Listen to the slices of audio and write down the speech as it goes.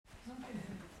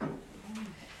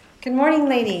Good morning,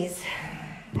 ladies.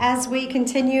 As we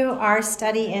continue our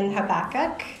study in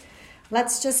Habakkuk,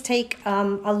 let's just take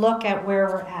a look at where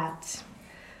we're at.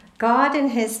 God, in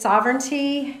his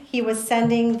sovereignty, he was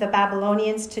sending the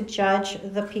Babylonians to judge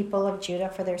the people of Judah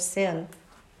for their sin.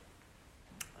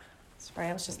 Sorry,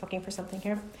 I was just looking for something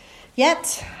here.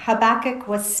 Yet, Habakkuk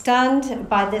was stunned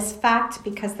by this fact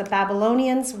because the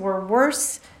Babylonians were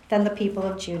worse than the people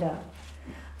of Judah.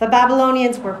 The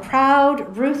Babylonians were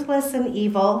proud, ruthless, and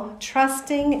evil,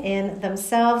 trusting in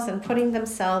themselves and putting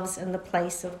themselves in the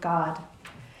place of God.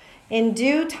 In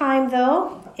due time,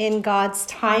 though, in God's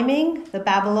timing, the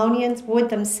Babylonians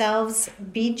would themselves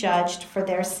be judged for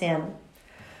their sin.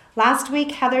 Last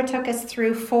week, Heather took us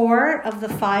through 4 of the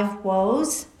 5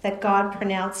 woes that God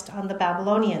pronounced on the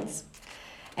Babylonians.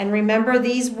 And remember,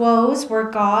 these woes were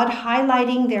God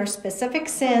highlighting their specific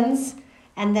sins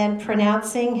and then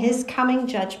pronouncing his coming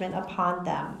judgment upon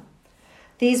them.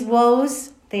 These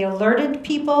woes, they alerted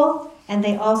people, and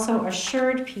they also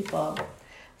assured people.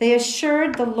 They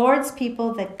assured the Lord's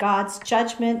people that God's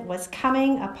judgment was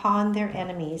coming upon their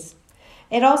enemies.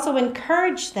 It also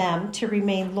encouraged them to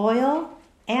remain loyal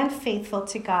and faithful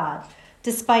to God,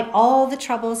 despite all the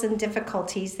troubles and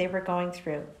difficulties they were going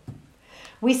through.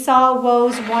 We saw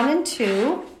woes 1 and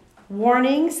 2,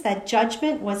 warnings that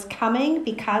judgment was coming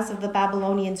because of the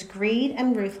Babylonians' greed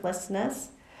and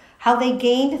ruthlessness, how they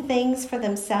gained things for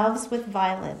themselves with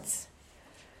violence.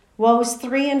 Woes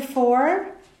 3 and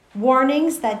 4,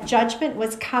 warnings that judgment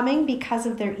was coming because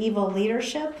of their evil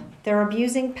leadership, their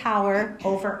abusing power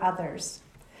over others.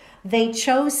 They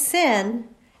chose sin,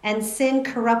 and sin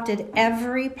corrupted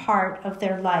every part of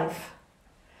their life.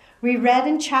 We read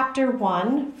in chapter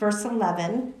 1, verse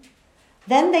 11,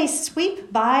 "Then they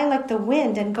sweep by like the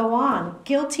wind and go on,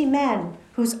 guilty men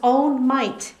whose own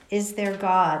might is their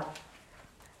God."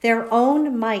 Their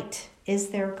own might is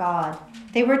their God.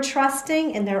 They were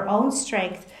trusting in their own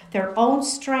strength. Their own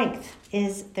strength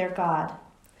is their God.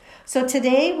 So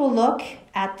today we'll look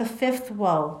at the 5th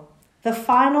woe, the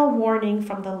final warning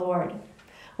from the Lord.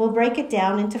 We'll break it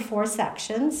down into 4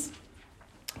 sections.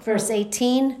 Verse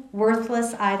 18,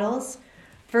 worthless idols.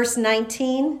 Verse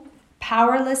 19,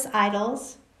 powerless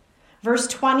idols. Verse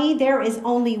 20, there is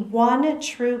only one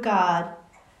true God.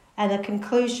 And the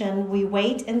conclusion, we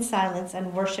wait in silence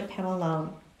and worship him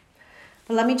alone.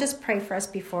 But let me just pray for us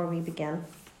before we begin.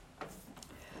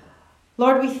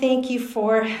 Lord, we thank you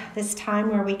for this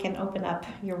time where we can open up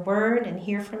your word and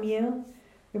hear from you.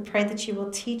 We pray that you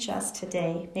will teach us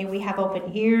today. May we have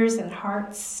open ears and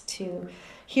hearts to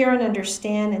hear and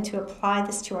understand and to apply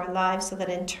this to our lives so that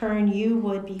in turn you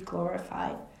would be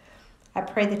glorified. I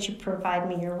pray that you provide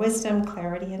me your wisdom,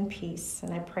 clarity, and peace.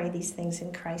 And I pray these things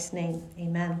in Christ's name.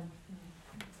 Amen.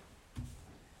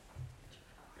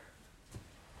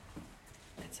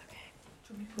 That's okay.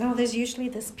 No, there's usually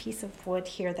this piece of wood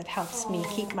here that helps me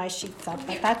keep my sheets up,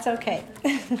 but that's okay.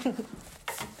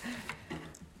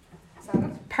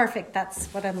 Perfect. That's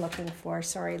what I'm looking for.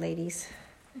 Sorry, ladies.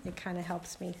 It kind of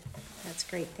helps me. That's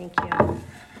great. Thank you.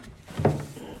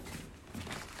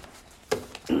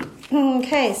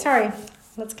 Okay, sorry.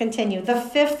 Let's continue. The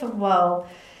 5th woe.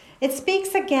 It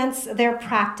speaks against their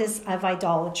practice of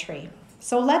idolatry.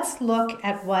 So let's look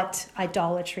at what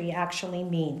idolatry actually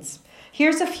means.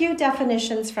 Here's a few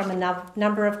definitions from a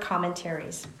number of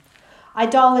commentaries.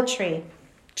 Idolatry,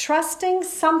 trusting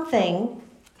something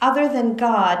other than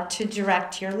God to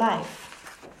direct your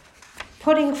life.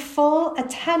 Putting full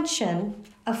attention,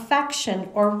 affection,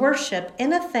 or worship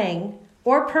in a thing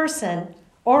or person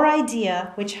or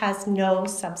idea which has no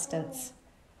substance.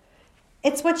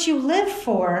 It's what you live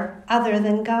for other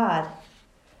than God.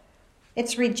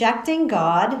 It's rejecting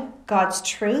God, God's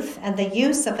truth, and the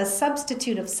use of a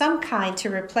substitute of some kind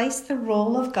to replace the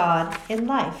role of God in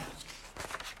life.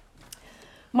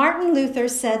 Martin Luther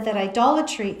said that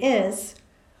idolatry is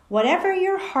whatever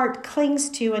your heart clings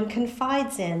to and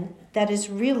confides in that is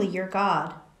really your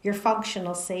God, your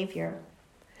functional Savior.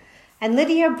 And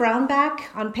Lydia Brownback,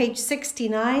 on page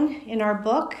 69 in our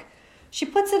book, she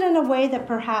puts it in a way that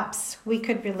perhaps we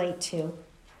could relate to.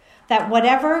 That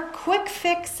whatever quick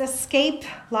fix escape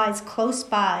lies close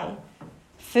by,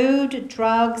 food,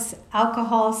 drugs,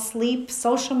 alcohol, sleep,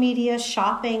 social media,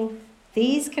 shopping,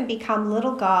 these can become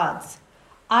little gods,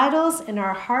 idols in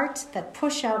our heart that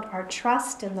push out our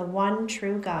trust in the one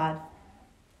true God.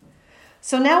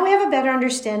 So now we have a better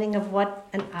understanding of what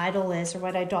an idol is or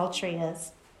what idolatry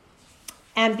is.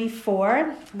 And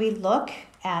before we look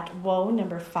at woe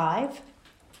number 5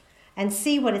 and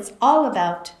see what it's all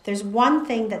about, there's one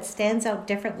thing that stands out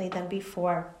differently than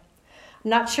before. I'm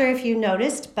not sure if you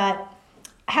noticed, but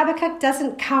Habakkuk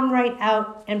doesn't come right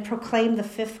out and proclaim the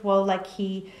fifth woe like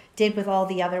he did with all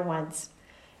the other ones.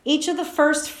 Each of the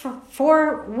first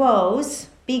four woes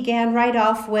began right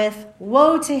off with,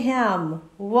 woe to him,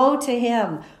 woe to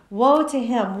him, woe to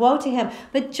him, woe to him.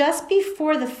 But just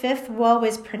before the fifth woe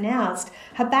is pronounced,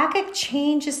 Habakkuk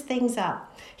changes things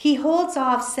up. He holds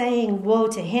off saying woe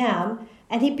to him,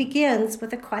 and he begins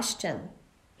with a question.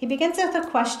 He begins with a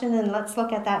question, and let's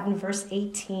look at that in verse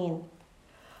 18.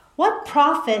 What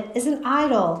profit is an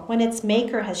idol when its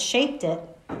maker has shaped it,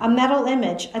 a metal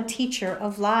image, a teacher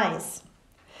of lies?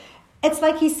 It's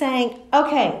like he's saying,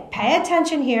 okay, pay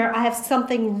attention here. I have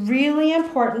something really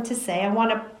important to say. I want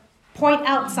to point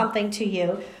out something to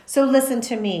you, so listen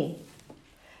to me.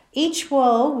 Each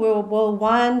woe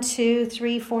 1, 2,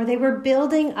 3, 4, they were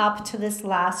building up to this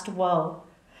last woe.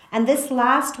 And this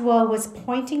last woe was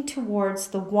pointing towards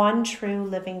the one true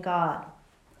living God.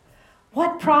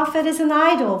 What profit is an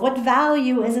idol? What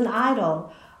value is an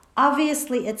idol?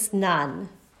 Obviously, it's none.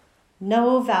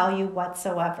 No value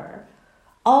whatsoever.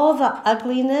 All the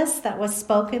ugliness that was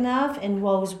spoken of in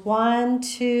woes 1,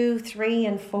 2, 3,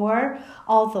 and 4,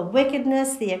 all the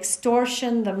wickedness, the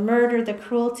extortion, the murder, the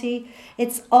cruelty,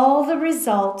 it's all the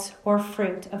result or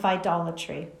fruit of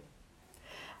idolatry.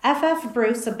 F.F.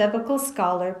 Bruce, a biblical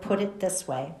scholar, put it this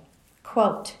way,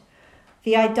 quote,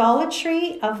 the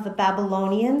idolatry of the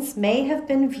Babylonians may have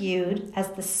been viewed as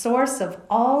the source of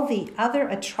all the other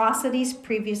atrocities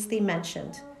previously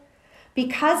mentioned.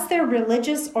 Because their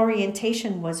religious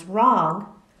orientation was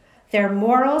wrong, their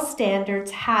moral standards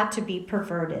had to be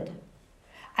perverted.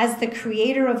 As the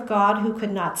creator of God who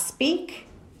could not speak,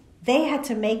 they had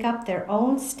to make up their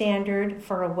own standard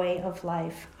for a way of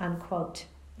life, unquote.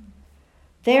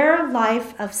 Their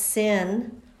life of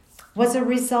sin was a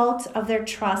result of their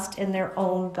trust in their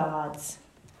own gods,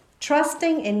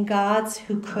 trusting in gods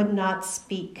who could not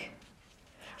speak.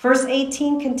 Verse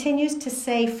 18 continues to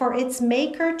say, for its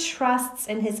maker trusts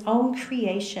in his own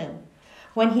creation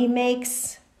when he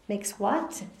makes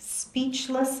what?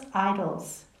 Speechless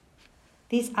idols.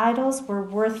 These idols were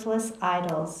worthless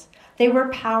idols. They were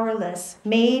powerless,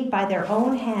 made by their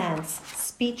own hands,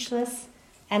 speechless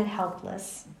and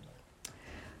helpless.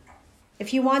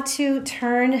 If you want to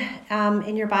turn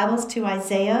in your Bibles to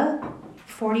Isaiah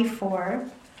 44,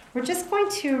 we're just going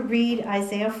to read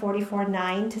Isaiah 44,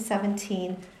 9 to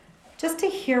 17, just to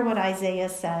hear what Isaiah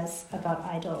says about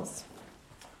idols.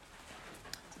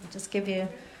 I'll just give you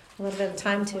a little bit of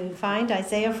time to find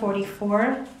Isaiah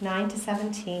 44, 9 to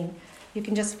 17. You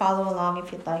can just follow along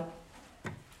if you'd like.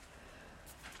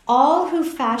 All who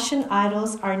fashion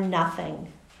idols are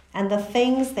nothing, and the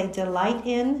things they delight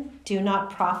in do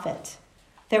not profit.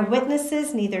 Their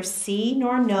witnesses neither see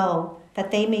nor know,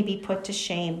 that they may be put to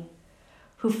shame.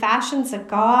 Who fashions a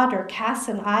god or casts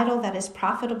an idol that is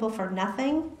profitable for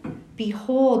nothing?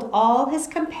 Behold, all his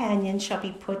companions shall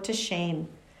be put to shame,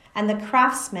 and the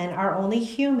craftsmen are only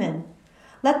human.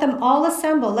 Let them all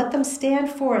assemble, let them stand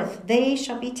forth. They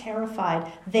shall be terrified,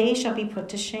 they shall be put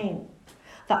to shame.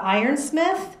 The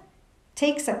ironsmith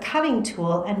takes a cutting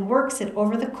tool and works it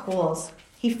over the coals.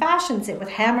 He fashions it with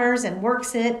hammers and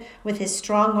works it with his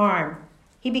strong arm.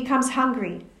 He becomes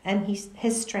hungry, and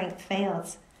his strength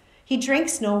fails. He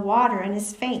drinks no water and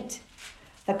is faint.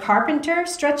 The carpenter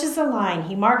stretches a line.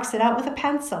 He marks it out with a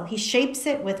pencil. He shapes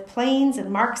it with planes and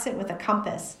marks it with a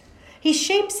compass. He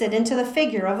shapes it into the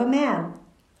figure of a man,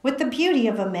 with the beauty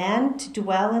of a man to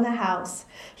dwell in a house.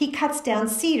 He cuts down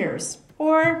cedars,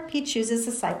 or he chooses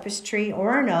a cypress tree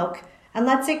or an oak and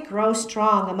lets it grow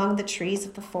strong among the trees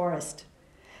of the forest.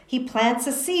 He plants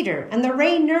a cedar, and the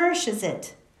rain nourishes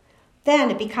it.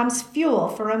 Then it becomes fuel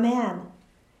for a man.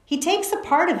 He takes a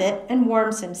part of it and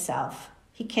warms himself.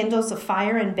 He kindles a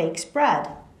fire and bakes bread.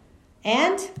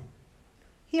 And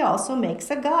he also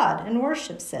makes a god and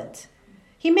worships it.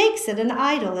 He makes it an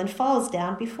idol and falls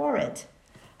down before it.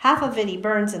 Half of it he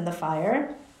burns in the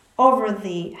fire. Over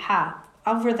the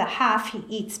half he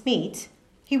eats meat.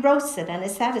 He roasts it and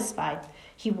is satisfied.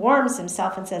 He warms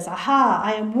himself and says, aha,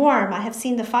 I am warm, I have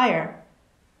seen the fire.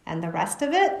 And the rest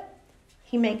of it,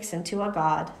 he makes into a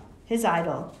god, his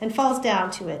idol, and falls down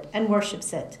to it and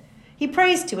worships it. He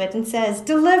prays to it and says,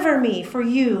 deliver me, for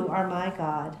you are my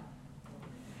God.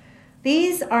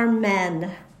 These are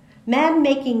men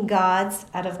making gods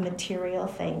out of material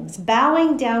things,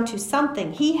 bowing down to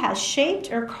something he has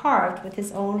shaped or carved with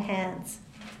his own hands.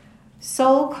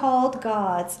 So-called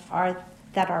gods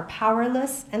that are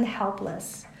powerless and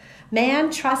helpless.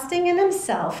 Man trusting in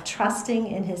himself, trusting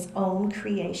in his own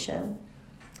creation.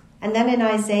 And then in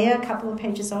Isaiah, a couple of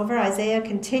pages over, Isaiah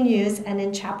continues, and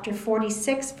in chapter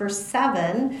 46, verse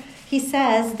 7, he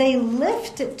says, they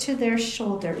lift it to their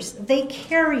shoulders, they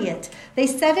carry it, they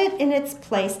set it in its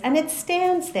place, and it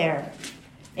stands there.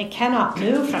 It cannot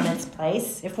move from its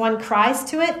place. If one cries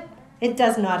to it, it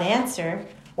does not answer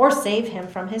or save him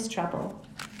from his trouble.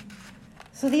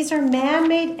 So these are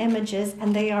man-made images,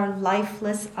 and they are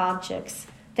lifeless objects.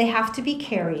 They have to be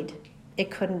carried. It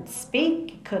couldn't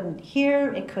speak, it couldn't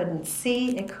hear, it couldn't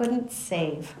see, it couldn't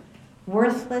save.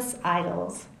 Worthless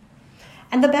idols.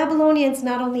 And the Babylonians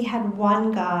not only had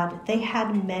one god, they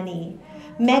had many.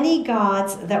 Many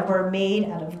gods that were made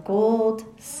out of gold,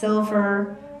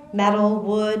 silver, metal,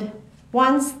 wood.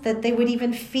 Ones that they would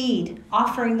even feed,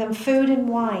 offering them food and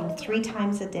wine 3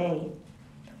 times a day.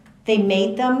 They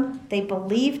made them, they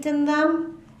believed in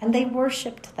them, and they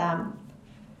worshipped them.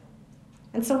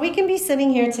 And so we can be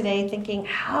sitting here today thinking,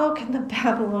 how can the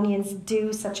Babylonians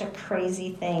do such a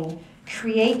crazy thing?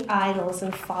 Create idols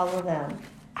and follow them.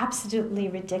 Absolutely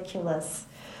ridiculous.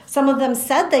 Some of them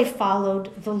said they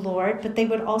followed the Lord, but they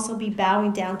would also be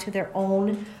bowing down to their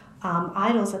own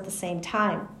idols at the same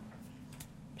time.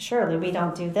 Surely we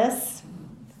don't do this,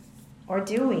 or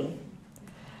do we?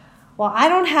 Well, I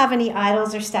don't have any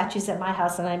idols or statues at my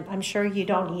house, and I'm sure you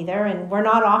don't either. And we're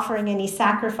not offering any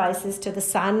sacrifices to the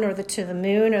sun or to the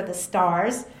moon or the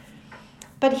stars.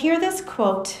 But hear this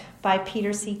quote by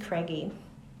Peter C. Craigie.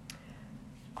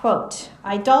 Quote,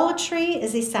 idolatry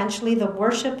is essentially the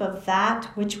worship of that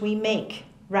which we make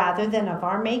rather than of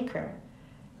our maker.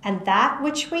 And that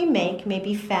which we make may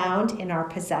be found in our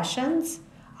possessions,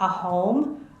 a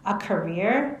home, a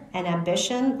career, an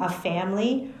ambition, a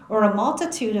family, or a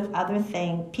multitude of other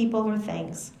people or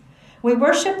things. We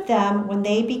worship them when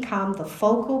they become the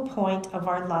focal point of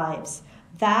our lives,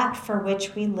 that for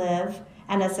which we live,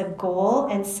 and as a goal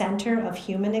and center of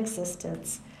human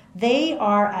existence. They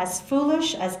are as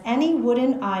foolish as any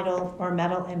wooden idol or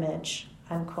metal image,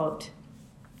 unquote.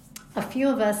 A few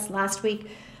of us last week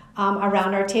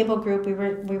around our table group,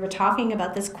 we were talking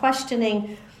about this,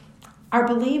 questioning, are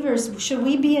believers, should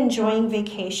we be enjoying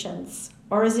vacations?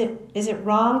 Or is it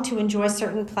wrong to enjoy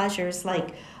certain pleasures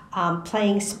like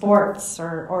playing sports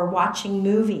or watching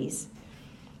movies?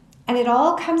 And it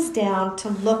all comes down to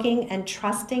looking and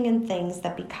trusting in things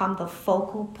that become the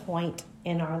focal point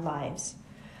in our lives.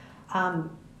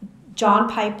 John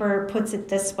Piper puts it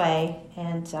this way,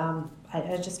 and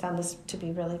I just found this to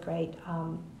be really great.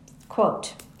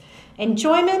 Quote,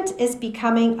 enjoyment is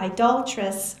becoming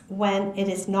idolatrous when it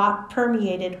is not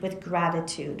permeated with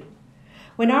gratitude.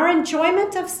 When our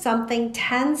enjoyment of something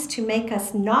tends to make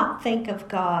us not think of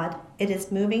God, it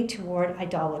is moving toward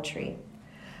idolatry.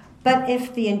 But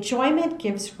if the enjoyment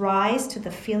gives rise to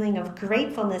the feeling of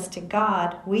gratefulness to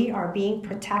God, we are being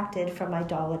protected from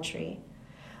idolatry.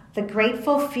 The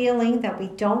grateful feeling that we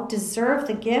don't deserve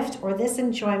the gift or this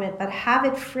enjoyment, but have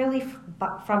it freely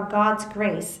from God's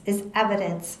grace, is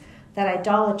evidence that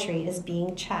idolatry is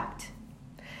being checked.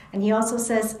 And he also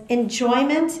says,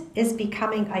 enjoyment is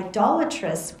becoming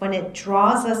idolatrous when it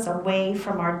draws us away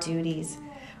from our duties.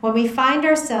 When we find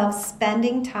ourselves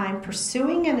spending time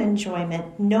pursuing an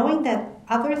enjoyment, knowing that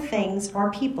other things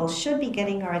or people should be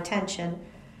getting our attention,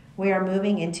 we are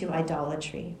moving into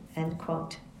idolatry, end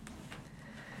quote.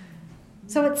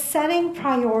 So it's setting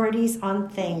priorities on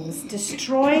things,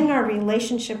 destroying our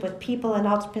relationship with people, and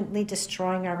ultimately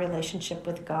destroying our relationship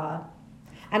with God.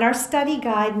 And our study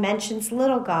guide mentions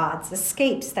little gods,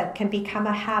 escapes that can become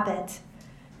a habit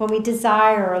when we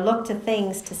desire or look to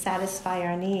things to satisfy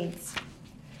our needs.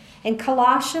 In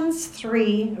Colossians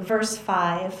 3, verse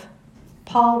 5,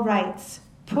 Paul writes,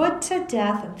 put to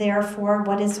death, therefore,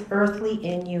 what is earthly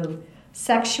in you,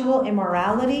 sexual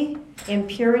immorality,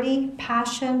 impurity,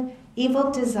 passion, evil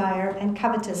desire, and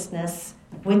covetousness,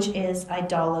 which is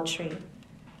idolatry.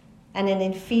 And in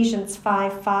Ephesians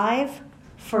 5:5,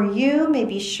 for you may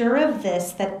be sure of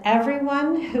this, that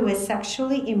everyone who is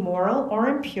sexually immoral or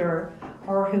impure,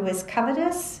 or who is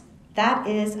covetous, that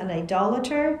is an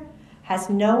idolater, has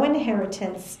no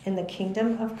inheritance in the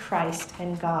kingdom of Christ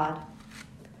and God.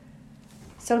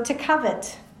 So to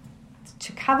covet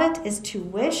is to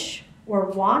wish or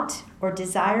want or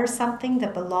desire something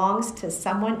that belongs to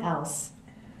someone else.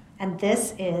 And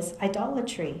this is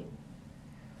idolatry.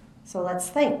 So let's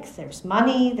think. There's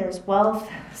money, there's wealth,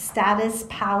 status,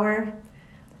 power.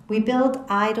 We build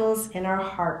idols in our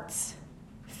hearts.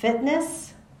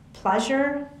 Fitness,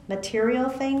 pleasure, material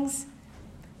things.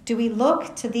 Do we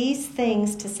look to these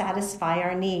things to satisfy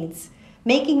our needs,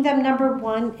 making them number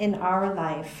one in our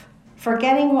life,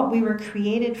 forgetting what we were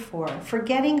created for,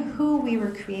 forgetting who we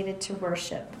were created to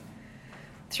worship?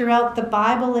 Throughout the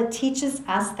Bible, it teaches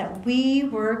us that we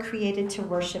were created to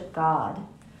worship God.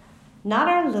 Not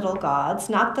our little gods,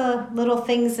 not the little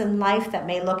things in life that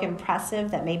may look impressive,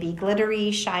 that may be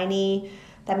glittery, shiny,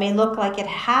 that may look like it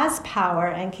has power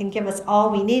and can give us all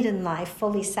we need in life,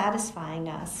 fully satisfying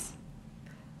us.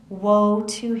 Woe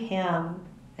to him.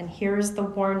 And here's the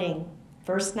warning,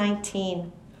 verse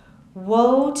 19.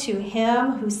 Woe to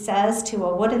him who says to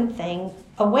a wooden thing,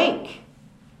 awake,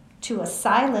 to a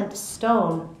silent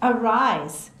stone,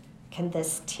 arise. Can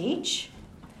this teach?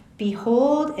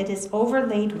 Behold, it is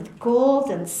overlaid with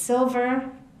gold and silver,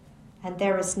 and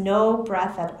there is no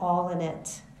breath at all in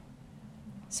it.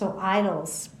 So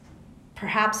idols,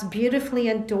 perhaps beautifully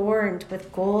adorned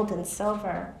with gold and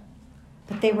silver,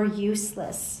 but they were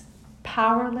useless,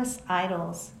 powerless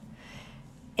idols.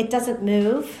 It doesn't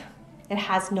move. It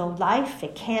has no life.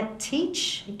 It can't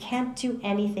teach. It can't do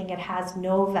anything. It has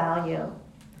no value.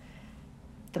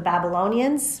 The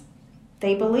Babylonians,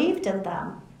 they believed in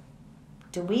them.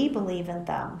 Do we believe in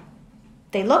them?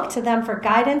 They looked to them for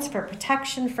guidance, for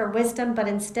protection, for wisdom, but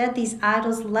instead these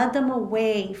idols led them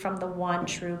away from the one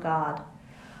true God.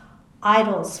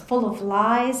 Idols full of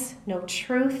lies, no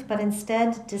truth, but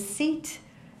instead deceit,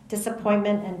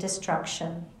 disappointment, and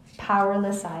destruction.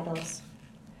 Powerless idols.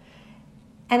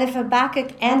 And if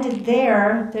Habakkuk ended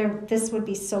there, this would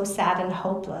be so sad and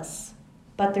hopeless.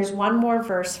 But there's one more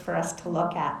verse for us to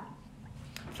look at.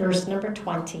 Verse number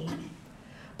 20.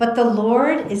 But the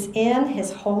Lord is in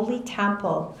his holy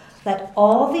temple. Let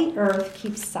all the earth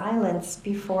keep silence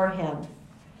before him.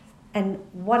 And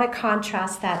what a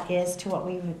contrast that is to what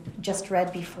we just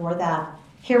read before that.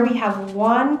 Here we have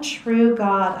one true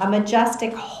God, a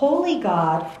majestic, holy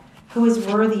God who is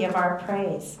worthy of our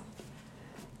praise.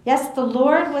 Yes, the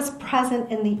Lord was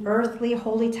present in the earthly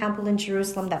holy temple in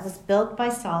Jerusalem that was built by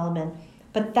Solomon,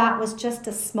 but that was just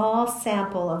a small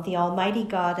sample of the Almighty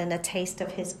God and a taste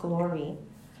of his glory.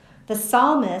 The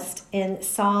psalmist in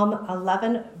Psalm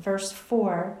 11, verse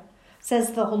 4,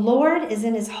 says, the Lord is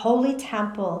in his holy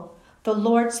temple. The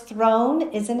Lord's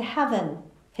throne is in heaven.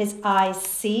 His eyes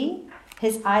see,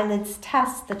 his eyelids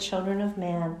test the children of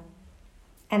man.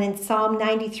 And in Psalm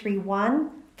 93:1,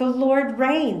 the Lord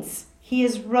reigns. He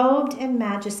is robed in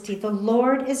majesty. The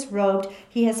Lord is robed.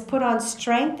 He has put on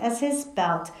strength as his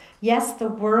belt. Yes, the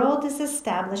world is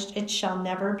established. It shall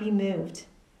never be moved.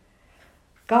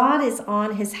 God is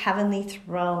on his heavenly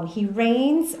throne. He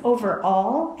reigns over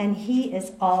all, and he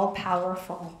is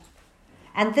all-powerful.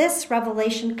 And this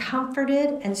revelation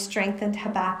comforted and strengthened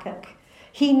Habakkuk.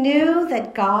 He knew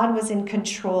that God was in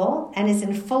control and is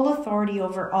in full authority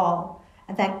over all,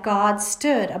 and that God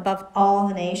stood above all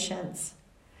the nations.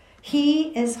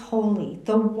 He is holy,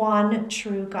 the one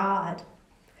true God.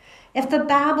 If the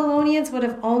Babylonians would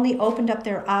have only opened up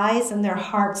their eyes and their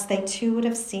hearts, they too would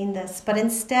have seen this. But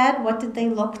instead, what did they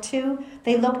look to?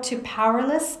 They looked to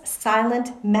powerless,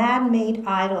 silent, man-made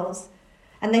idols.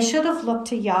 And they should have looked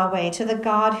to Yahweh, to the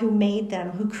God who made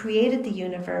them, who created the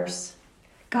universe.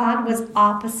 God was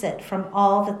opposite from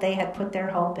all that they had put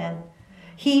their hope in.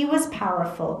 He was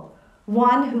powerful,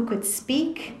 one who could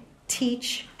speak,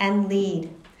 teach, and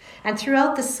lead. And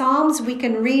throughout the Psalms, we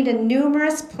can read in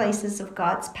numerous places of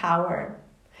God's power.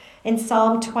 In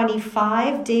Psalm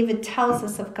 25, David tells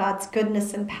us of God's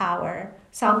goodness and power.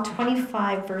 Psalm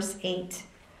 25, verse 8.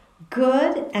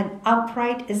 Good and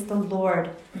upright is the Lord.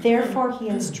 Therefore, he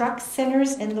instructs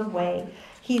sinners in the way.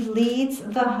 He leads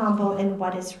the humble in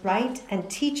what is right and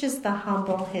teaches the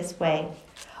humble his way.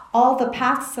 All the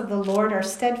paths of the Lord are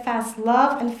steadfast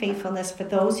love and faithfulness for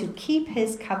those who keep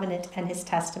his covenant and his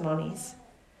testimonies.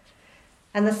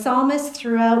 And the psalmist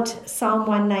throughout Psalm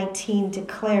 119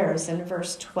 declares in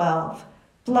verse 12,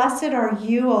 Blessed are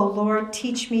you, O Lord,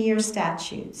 teach me your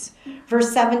statutes.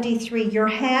 Verse 73, your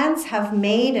hands have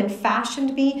made and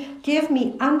fashioned me. Give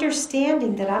me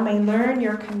understanding that I may learn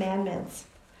your commandments.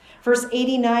 Verse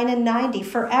 89 and 90,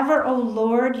 forever, O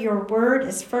Lord, your word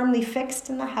is firmly fixed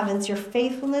in the heavens. Your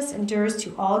faithfulness endures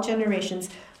to all generations.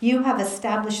 You have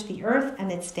established the earth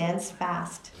and it stands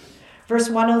fast. Verse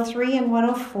 103 and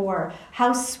 104,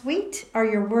 how sweet are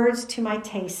your words to my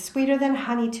taste, sweeter than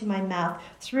honey to my mouth.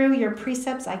 Through your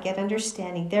precepts I get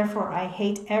understanding. Therefore I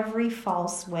hate every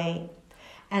false way.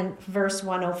 And verse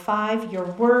 105, your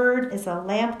word is a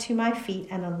lamp to my feet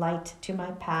and a light to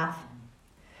my path.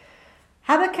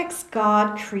 Habakkuk's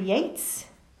God creates,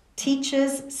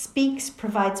 teaches, speaks,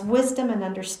 provides wisdom and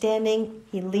understanding.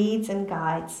 He leads and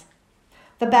guides.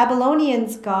 The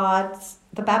Babylonians' gods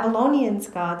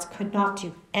could not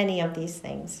do any of these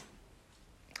things.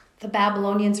 The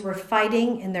Babylonians were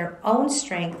fighting in their own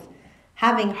strength,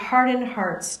 having hardened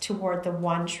hearts toward the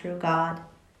one true God.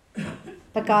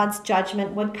 but God's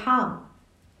judgment would come.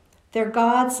 Their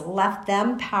gods left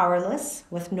them powerless,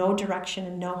 with no direction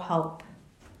and no hope.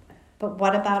 But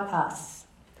what about us?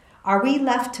 Are we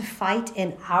left to fight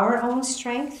in our own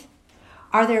strength?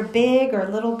 Are there big or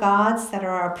little gods that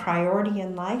are our priority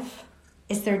in life?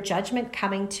 Is there judgment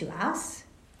coming to us?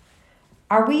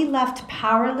 Are we left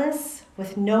powerless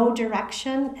with no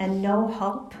direction and no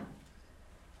hope?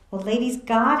 Well, ladies,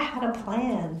 God had a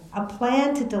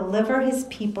plan to deliver his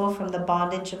people from the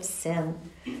bondage of sin.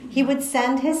 He would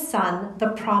send his son, the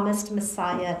promised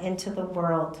Messiah, into the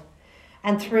world.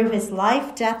 And through his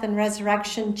life, death, and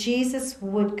resurrection, Jesus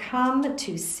would come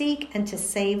to seek and to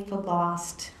save the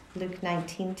lost. Luke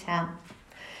 19:10.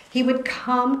 He would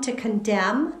come to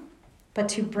condemn, but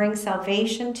to bring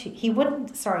salvation to, he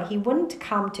wouldn't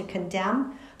come to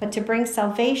condemn, but to bring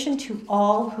salvation to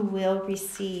all who will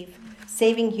receive,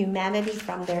 saving humanity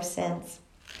from their sins.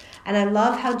 And I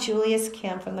love how Julius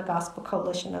Kim from the Gospel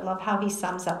Coalition, I love how he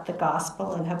sums up the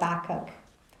gospel in Habakkuk.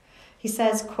 He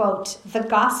says, quote, "The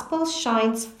gospel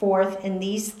shines forth in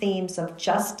these themes of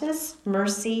justice,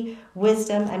 mercy,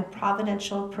 wisdom, and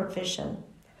providential provision.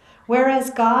 Whereas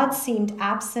God seemed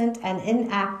absent and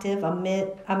inactive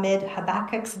amid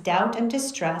Habakkuk's doubt and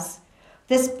distress,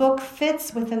 this book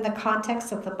fits within the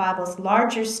context of the Bible's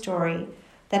larger story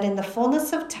that in the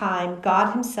fullness of time,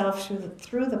 God himself,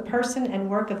 through the person and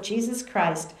work of Jesus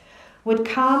Christ, would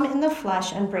come in the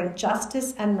flesh and bring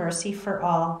justice and mercy for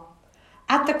all.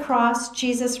 At the cross,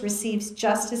 Jesus receives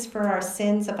justice for our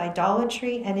sins of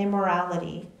idolatry and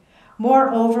immorality.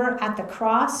 Moreover, at the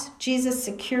cross, Jesus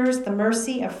secures the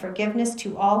mercy of forgiveness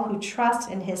to all who trust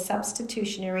in his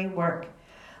substitutionary work.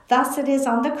 Thus it is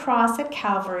on the cross at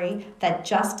Calvary that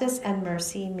justice and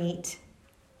mercy meet."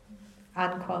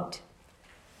 Unquote.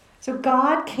 So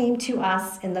God came to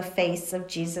us in the face of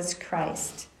Jesus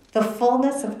Christ. The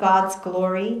fullness of God's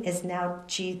glory is now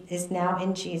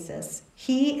in Jesus.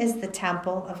 He is the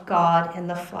temple of God in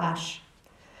the flesh.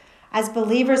 As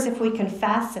believers, if we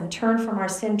confess and turn from our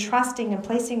sin, trusting and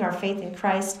placing our faith in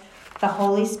Christ, the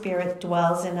Holy Spirit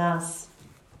dwells in us.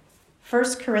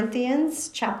 1 Corinthians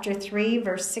chapter 3,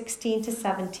 verse 16 to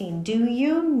 17. "Do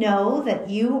you know that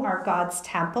you are God's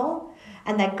temple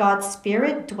and that God's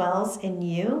Spirit dwells in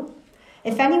you?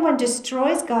 If anyone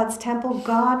destroys God's temple,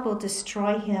 God will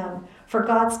destroy him, for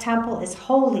God's temple is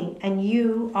holy and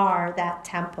you are that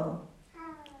temple."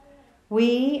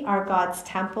 We are God's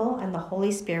temple and the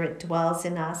Holy Spirit dwells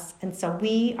in us, and so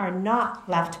we are not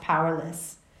left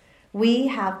powerless. We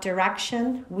have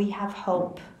direction, we have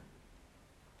hope.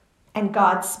 And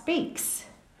God speaks.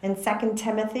 In 2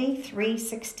 Timothy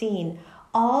 3:16,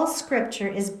 "All scripture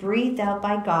is breathed out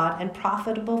by God and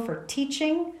profitable for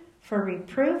teaching, for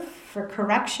reproof, for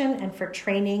correction, and for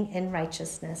training in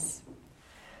righteousness."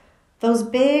 Those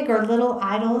big or little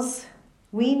idols,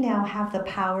 we now have the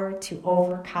power to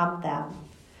overcome them.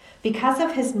 Because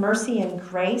of his mercy and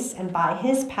grace, and by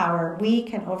his power, we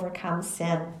can overcome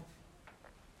sin.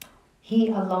 He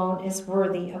alone is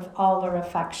worthy of all our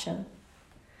affection.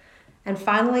 And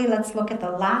finally, let's look at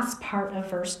the last part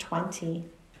of verse 20.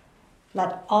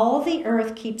 "Let all the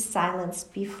earth keep silence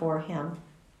before him."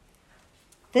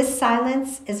 This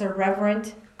silence is a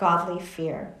reverent, godly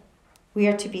fear. We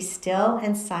are to be still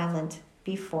and silent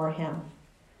before him.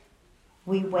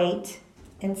 We wait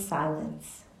in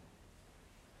silence.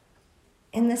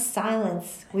 In the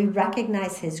silence, we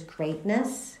recognize his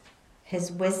greatness,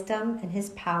 his wisdom, and his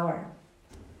power.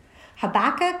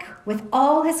 Habakkuk, with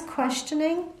all his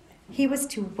questioning, he was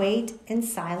to wait in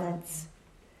silence,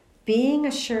 being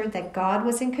assured that God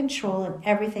was in control and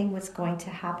everything was going to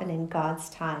happen in God's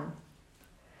time.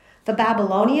 The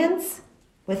Babylonians,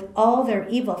 with all their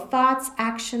evil thoughts,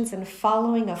 actions, and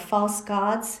following of false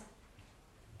gods,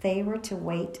 they were to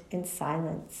wait in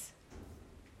silence,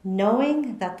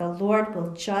 knowing that the Lord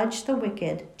will judge the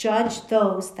wicked, judge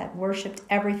those that worshipped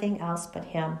everything else but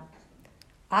him.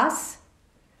 Us,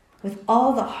 with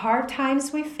all the hard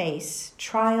times we face,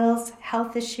 trials,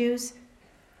 health issues,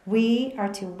 we are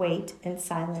to wait in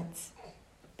silence,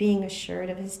 being assured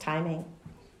of his timing.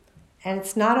 And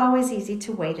it's not always easy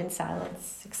to wait in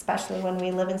silence, especially when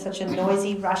we live in such a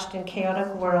noisy, rushed, and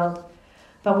chaotic world.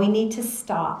 But we need to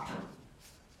stop.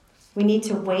 We need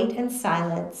to wait in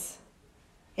silence.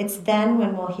 It's then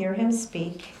when we'll hear him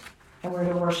speak, and we're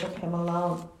to worship him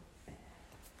alone.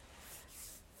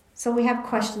 So we have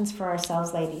questions for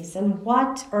ourselves, ladies. In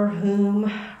what or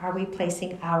whom are we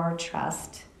placing our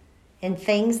trust? In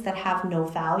things that have no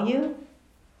value?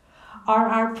 Are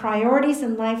our priorities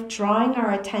in life drawing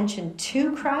our attention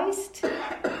to Christ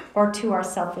or to our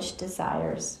selfish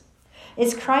desires?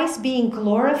 Is Christ being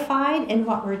glorified in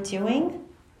what we're doing?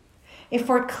 If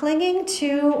we're clinging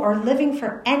to or living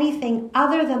for anything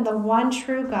other than the one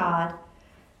true God,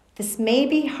 this may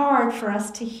be hard for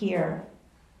us to hear,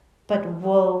 but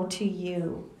woe to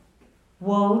you.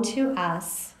 Woe to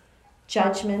us.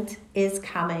 Judgment is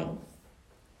coming.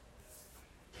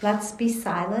 Let's be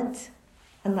silent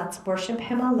and let's worship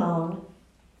him alone,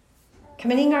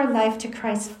 committing our life to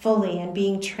Christ fully and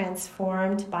being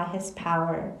transformed by his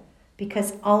power,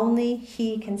 because only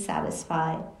he can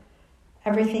satisfy.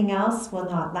 Everything else will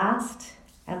not last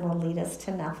and will lead us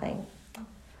to nothing.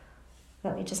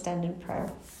 Let me just end in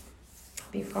prayer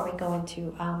before we go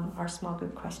into our small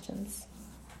group questions.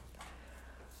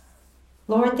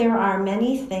 Lord, there are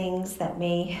many things that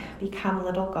may become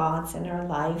little gods in our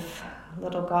life,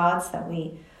 little gods that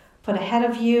we put ahead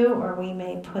of you or we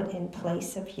may put in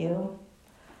place of you.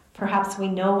 Perhaps we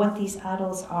know what these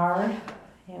idols are,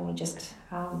 and we just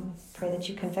pray that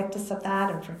you convict us of that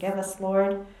and forgive us,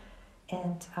 Lord.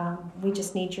 And we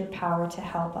just need your power to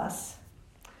help us.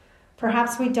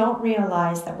 Perhaps we don't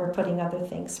realize that we're putting other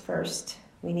things first.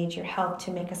 We need your help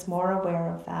to make us more aware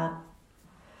of that.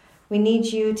 We need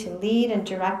you to lead and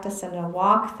direct us in a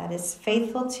walk that is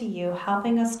faithful to you,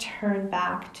 helping us turn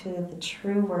back to the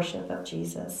true worship of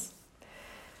Jesus.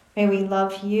 May we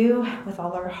love you with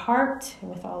all our heart and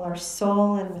with all our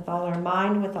soul and with all our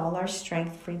mind, with all our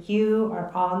strength, for you are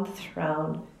on the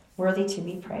throne, worthy to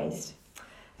be praised.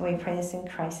 And we pray this in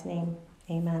Christ's name.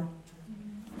 Amen.